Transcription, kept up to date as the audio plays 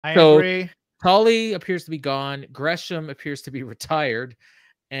I So agree. Tully appears to be gone. Gresham appears to be retired,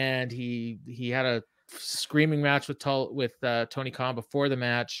 and he had a screaming match with Tony Khan before the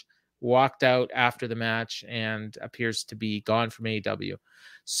match, walked out after the match, and appears to be gone from AEW.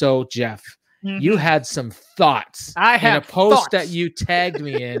 So Jeff, you had some thoughts I in a have post that thoughts. you tagged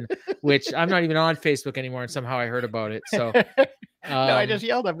me in, which I'm not even on Facebook anymore, and somehow I heard about it. So No, I just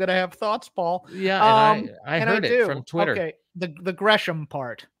yelled, I'm going to have thoughts, Paul. yeah, and I and heard I it do. from Twitter. Okay, the Gresham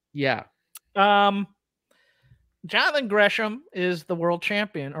part. Yeah. Jonathan Gresham is the world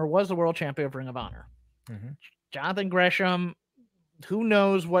champion, or was the world champion of Ring of Honor. Mm-hmm. Jonathan Gresham, who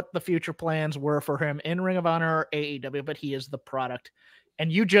knows what the future plans were for him in Ring of Honor or AEW, but he is the product.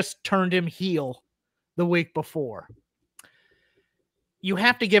 And you just turned him heel the week before. You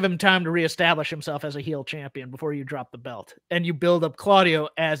have to give him time to reestablish himself as a heel champion before you drop the belt. And you build up Claudio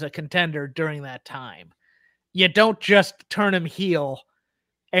as a contender during that time. You don't just turn him heel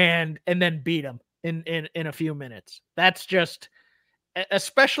and then beat him in a few minutes. That's just,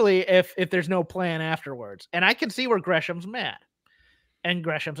 especially if there's no plan afterwards. And I can see where Gresham's mad and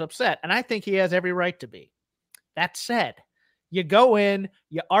Gresham's upset. And I think he has every right to be. That said, you go in,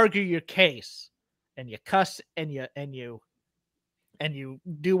 you argue your case, and you cuss and you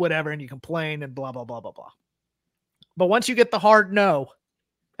do whatever and you complain and blah, blah, blah, blah, blah. But once you get the hard no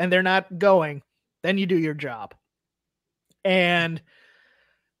and they're not going, then you do your job. And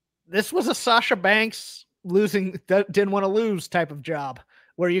this was a Sasha Banks didn't want to lose type of job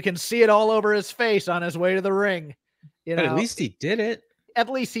where you can see it all over his face on his way to the ring. But at least he did it. At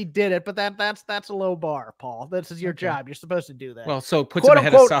least he did it, but that's a low bar, Paul. This is your job. You're supposed to do that. Well, so puts him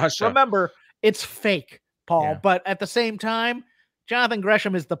ahead of Sasha. Remember, it's fake, Paul, but at the same time, Jonathan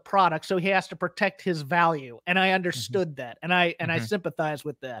Gresham is the product, so he has to protect his value. And I understood that. And I sympathize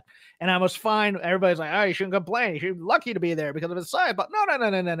with that. And I was fine. Everybody's like, oh, you shouldn't complain. You're lucky to be there because of his size. But no.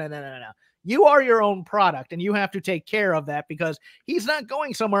 You are your own product, and you have to take care of that because he's not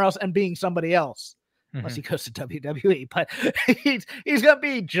going somewhere else and being somebody else. Unless he goes to WWE, but he's going to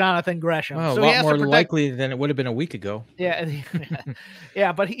be Jonathan Gresham. Well, so a lot more likely than it would have been a week ago.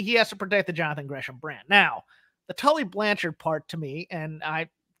 Yeah, but he has to protect the Jonathan Gresham brand. Now, the Tully Blanchard part to me, and I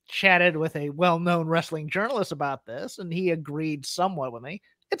chatted with a well-known wrestling journalist about this, and he agreed somewhat with me.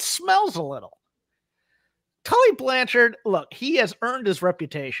 It smells a little. Tully Blanchard, look, he has earned his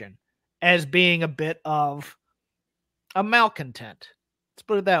reputation as being a bit of a malcontent. Let's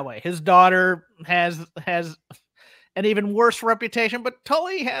put it that way. His daughter has an even worse reputation, but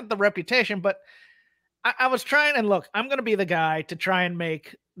Tully had the reputation. But I was trying, and look, I'm going to be the guy to try and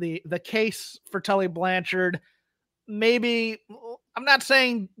make the case for Tully Blanchard. Maybe, I'm not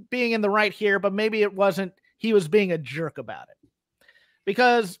saying being in the right here, but maybe it wasn't, he was being a jerk about it.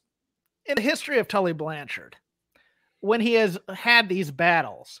 Because in the history of Tully Blanchard, when he has had these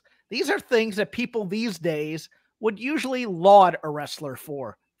battles, these are things that people these days would usually laud a wrestler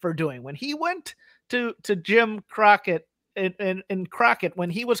for doing. When he went to Jim Crockett in Crockett,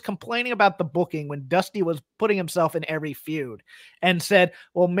 when he was complaining about the booking, when Dusty was putting himself in every feud and said,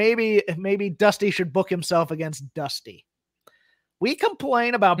 well, maybe Dusty should book himself against Dusty. We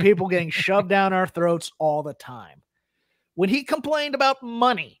complain about people getting shoved down our throats all the time. When he complained about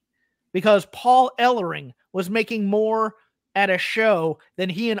money because Paul Ellering was making more at a show than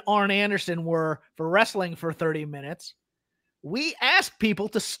he and Arn Anderson were for wrestling for 30 minutes, we ask people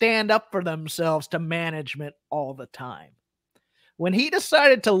to stand up for themselves to management all the time. When he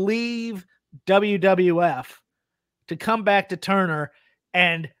decided to leave WWF to come back to Turner,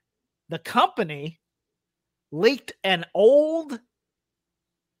 and the company leaked an old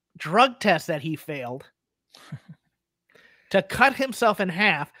drug test that he failed to cut himself in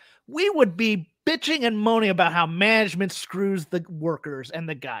half, we would be bitching and moaning about how management screws the workers and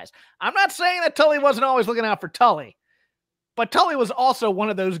the guys. I'm not saying that Tully wasn't always looking out for Tully, but Tully was also one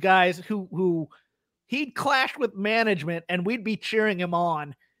of those guys who he'd clashed with management and we'd be cheering him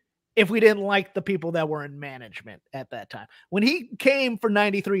on if we didn't like the people that were in management at that time. When he came for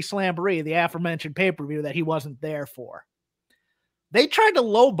 93 Slamboree, the aforementioned pay-per-view that he wasn't there for, they tried to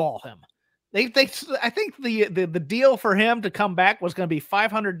lowball him. I think the deal for him to come back was going to be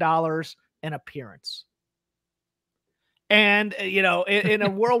 $500 an appearance. And, in a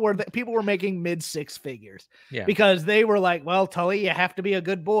world where people were making mid six figures, because they were like, well, Tully, you have to be a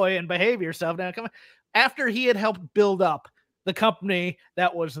good boy and behave yourself. Now, come on. After he had helped build up the company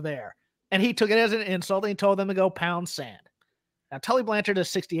that was there, and he took it as an insult and he told them to go pound sand. Now, Tully Blanchard is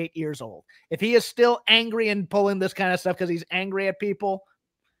 68 years old. If he is still angry and pulling this kind of stuff because he's angry at people,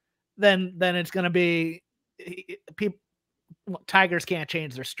 then it's going to be people. Tigers can't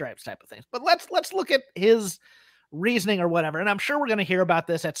change their stripes type of things. But let's look at his reasoning or whatever. And I'm sure we're going to hear about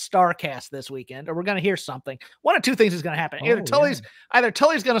this at StarCast this weekend, or we're going to hear something. One of two things is going to happen. Either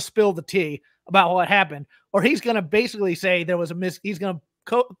Tully's going to spill the tea about what happened, or he's going to basically say there was he's going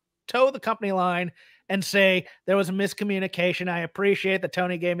to toe the company line and say there was a miscommunication. I appreciate that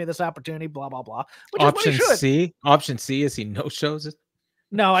Tony gave me this opportunity, blah, blah, blah. Option C is he no-shows it?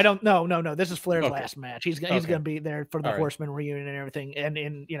 No, I don't. No. This is Flair's last match. He's going to be there for the Horseman reunion and everything, and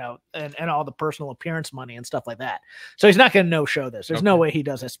and all the personal appearance money and stuff like that. So he's not going to no-show this. There's no way he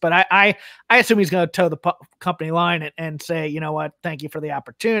does this. But I assume he's going to toe the company line and say, you know what, thank you for the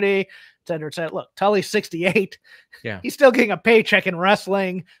opportunity, et cetera, et cetera. Look, Tully's 68. Yeah, he's still getting a paycheck in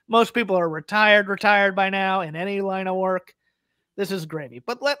wrestling. Most people are retired by now in any line of work. This is gravy.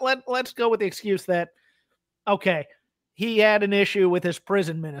 But let's go with the excuse that, okay, he had an issue with his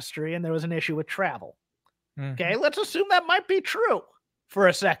prison ministry and there was an issue with travel. Okay, let's assume that might be true for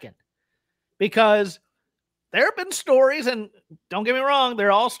a second, because there have been stories, and don't get me wrong,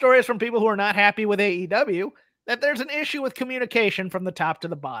 they're all stories from people who are not happy with AEW, that there's an issue with communication from the top to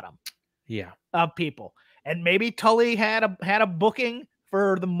the bottom. Yeah, of people. And maybe Tully had a booking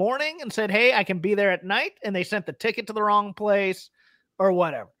for the morning and said, hey, I can be there at night, and they sent the ticket to the wrong place or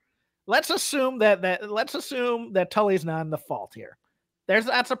whatever. Let's assume that Tully's not in the fault here.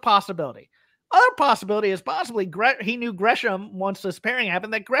 That's a possibility. Other possibility is possibly he knew Gresham, once this pairing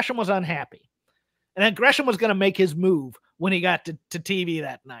happened, that Gresham was unhappy, and that Gresham was going to make his move when he got to TV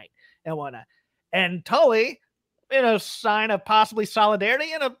that night and whatnot. And Tully, in a sign of possibly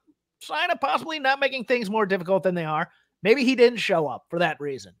solidarity and a sign of possibly not making things more difficult than they are, maybe he didn't show up for that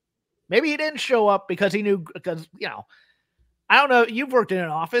reason. Maybe he didn't show up because he knew, because, I don't know. You've worked in an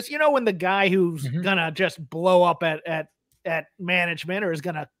office. You know when the guy who's going to just blow up at management or is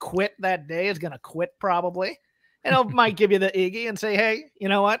going to quit that day is going to quit probably. And it might give you the Iggy and say, hey, you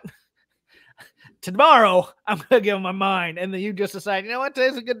know what? Tomorrow I'm going to give him my mind. And then you just decide, you know what?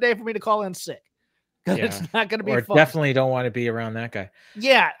 Today's a good day for me to call in sick. Because it's not going to be fun. Definitely don't want to be around that guy.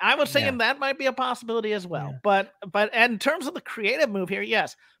 Yeah, I was thinking that might be a possibility as well. Yeah. But in terms of the creative move here,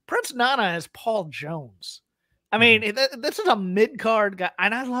 yes, Prince Nana is Paul Jones. I mean, this is a mid-card guy,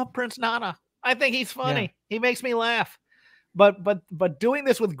 and I love Prince Nana. I think he's funny. Yeah. He makes me laugh. But doing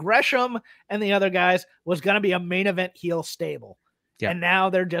this with Gresham and the other guys was going to be a main event heel stable. Yeah. And now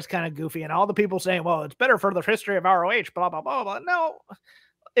they're just kind of goofy. And all the people saying, well, it's better for the history of ROH, blah, blah, blah, blah. No,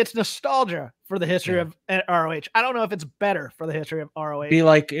 it's nostalgia for the history of ROH. I don't know if it's better for the history of ROH.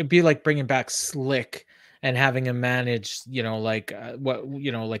 It'd be like bringing back Slick and having him manage, like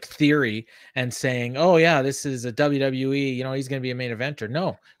Theory, and saying, oh yeah, this is a WWE, he's going to be a main eventer.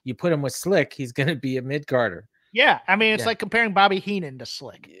 No, you put him with Slick, he's going to be a mid-carder. Yeah. I mean, it's like comparing Bobby Heenan to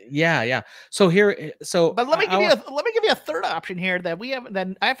Slick. Yeah. Yeah. But let me give you a third option here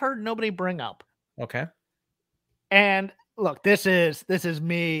that I've heard nobody bring up. Okay. And look, this is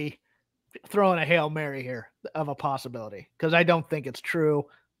me throwing a Hail Mary here of a possibility, because I don't think it's true,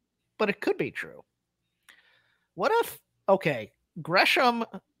 but it could be true. What if, Gresham,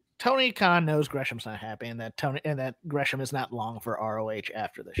 Tony Khan knows Gresham's not happy and that Gresham is not long for ROH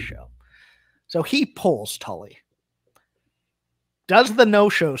after this show. So he pulls Tully, does the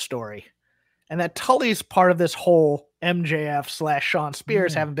no-show story, and that Tully's part of this whole MJF / Sean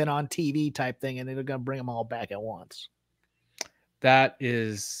Spears haven't been on TV type thing, and they're going to bring them all back at once. That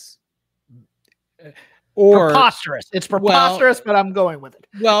is preposterous. It's preposterous, but I'm going with it.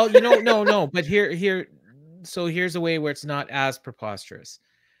 Well, no. But here's a way where it's not as preposterous.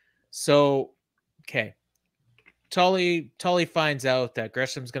 So, okay. Tully finds out that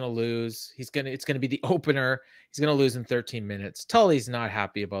Gresham's going to lose. It's going to be the opener. He's going to lose in 13 minutes. Tully's not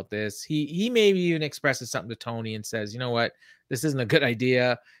happy about this. He maybe even expresses something to Tony and says, you know what? This isn't a good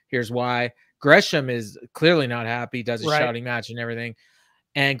idea. Here's why. Gresham is clearly not happy, does a shouting match and everything.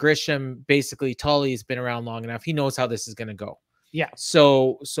 And Gresham, basically, Tully's been around long enough. He knows how this is going to go. Yeah.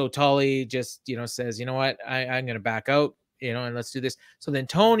 So Tully just, says, you know what? I'm going to back out, and let's do this. So then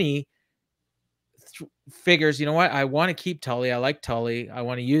Tony figures, you know what? I want to keep Tully. I like Tully. I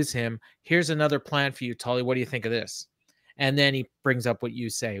want to use him. Here's another plan for you, Tully. What do you think of this? And then he brings up what you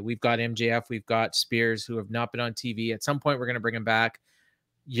say. We've got MJF. We've got Spears, who have not been on TV. At some point, we're going to bring him back.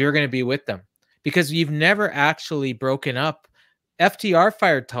 You're going to be with them, because you've never actually broken up. FTR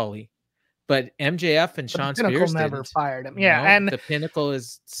fired Tully, but MJF and Sean Spears never fired him. Yeah, and the Pinnacle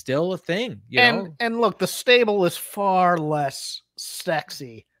is still a thing. And look, the stable is far less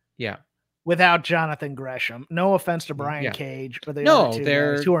sexy. Yeah. Without Jonathan Gresham. No offense to Brian Cage or the other two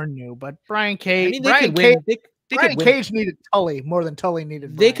guys who are new, but Brian Cage. Cage needed Tully more than Tully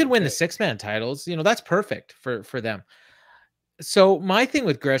needed. They could win the 6-man titles. That's perfect for them. So my thing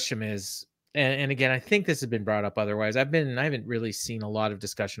with Gresham is, and again, I think this has been brought up otherwise. I haven't really seen a lot of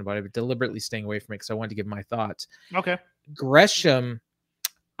discussion about it, but deliberately staying away from it because I wanted to give my thoughts. Okay. Gresham,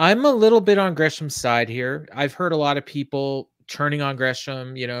 I'm a little bit on Gresham's side here. I've heard a lot of people turning on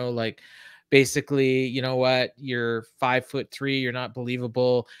Gresham, you know, like basically, you know what, you're 5'3", you're not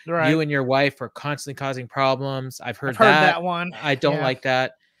believable. Right. You and your wife are constantly causing problems. I've heard that one. I don't like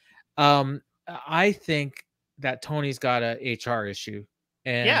that. I think that Tony's got a HR issue,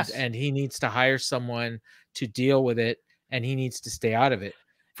 and he needs to hire someone to deal with it, and he needs to stay out of it.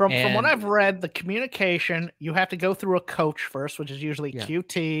 From what I've read, the communication, you have to go through a coach first, which is usually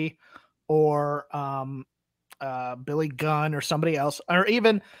QT or Billy Gunn or somebody else, or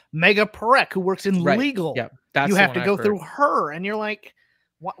even Mega Perek, who works in legal. Yeah, that's you have to go through her, and you're like,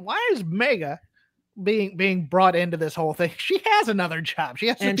 why is Mega being brought into this whole thing? She has another job. She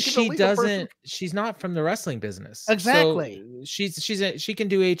has to be the legal person. She's not from the wrestling business. Exactly. So she can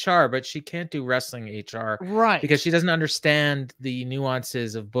do HR, but she can't do wrestling HR, right? Because she doesn't understand the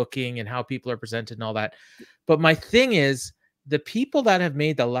nuances of booking and how people are presented and all that. But my thing is, the people that have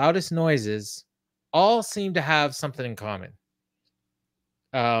made the loudest noises all seem to have something in common.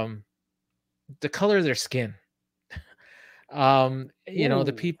 The color of their skin. You know,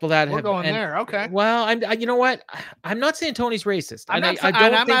 the people that we're going there. Okay. Well, you know what? I'm not saying Tony's racist. I'm not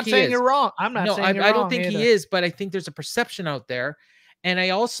saying you're wrong. I'm not saying you're wrong. I don't think he is, but I think there's a perception out there. And I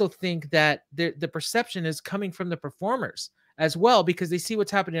also think that the perception is coming from the performers as well, because they see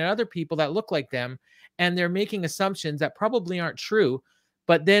what's happening to other people that look like them, and they're making assumptions that probably aren't true,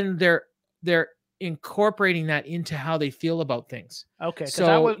 but then they're incorporating that into how they feel about things. Okay.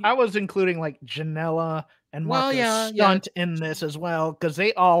 So I was including like Janela and Marcus Stunt in this as well, because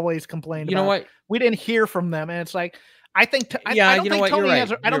they always complained about, what, we didn't hear from them, and it's like, I think I don't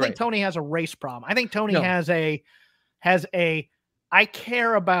think Tony has a race problem. I think Tony has a I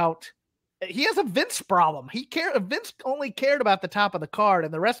care about. He has a Vince problem. Vince only cared about the top of the card,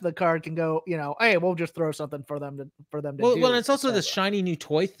 and the rest of the card can go, you know, hey, we'll just throw something for them to do. Well, it's also the shiny new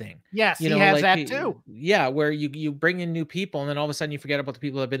toy thing. Yes, he has that too. Yeah, where you bring in new people, and then all of a sudden you forget about the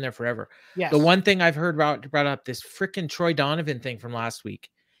people that have been there forever. Yes. The one thing I've heard brought up, this freaking Troy Donovan thing from last week.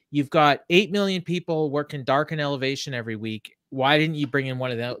 You've got 8 million people working Dark and Elevation every week. Why didn't you bring in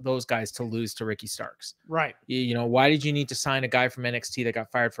one of those guys to lose to Ricky Starks? Right. You know, why did you need to sign a guy from NXT that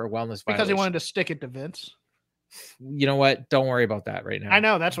got fired for a wellness violation? Because he wanted to stick it to Vince. You know what? Don't worry about that right now. I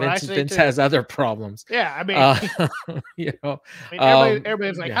know, that's what I say. Vince has other problems. Yeah, I mean, you know,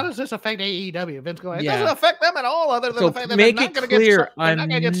 everybody's like, how does this affect AEW? Vince going, it doesn't affect them at all, other than the fact that they're not going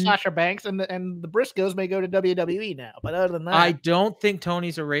to get Sasha Banks, and the Briscoes may go to WWE now. But other than that, I don't think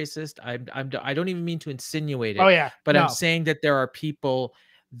Tony's a racist. I don't even mean to insinuate it. Oh yeah, but I'm saying that there are people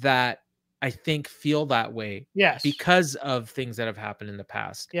that I think feel that way. Yes. Because of things that have happened in the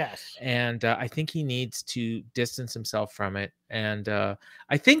past. Yes. And I think he needs to distance himself from it. And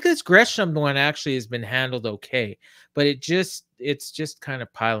I think this Gresham one actually has been handled okay, but it's just kind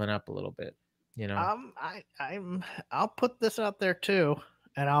of piling up a little bit, you know. I'll put this out there too,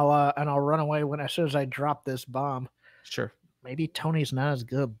 and I'll run away as soon as I drop this bomb. Sure. Maybe Tony's not as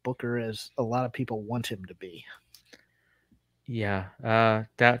good a booker as a lot of people want him to be. Yeah,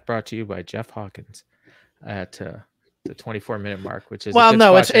 that brought to you by Jeff Hawkins at the 24-minute mark, which is I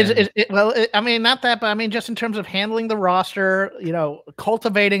mean, not that, but I mean, just in terms of handling the roster, you know,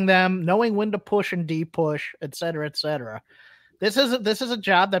 cultivating them, knowing when to push and de-push, et cetera, et cetera. This is a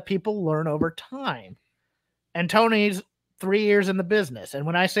job that people learn over time, and Tony's 3 years in the business. And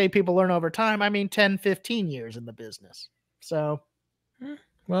when I say people learn over time, I mean 10, 15 years in the business. So,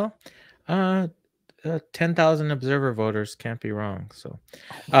 well, 10,000 observer voters can't be wrong. So,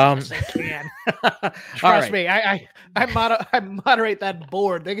 they can. Trust me. I moderate that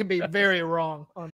board. They can be very wrong on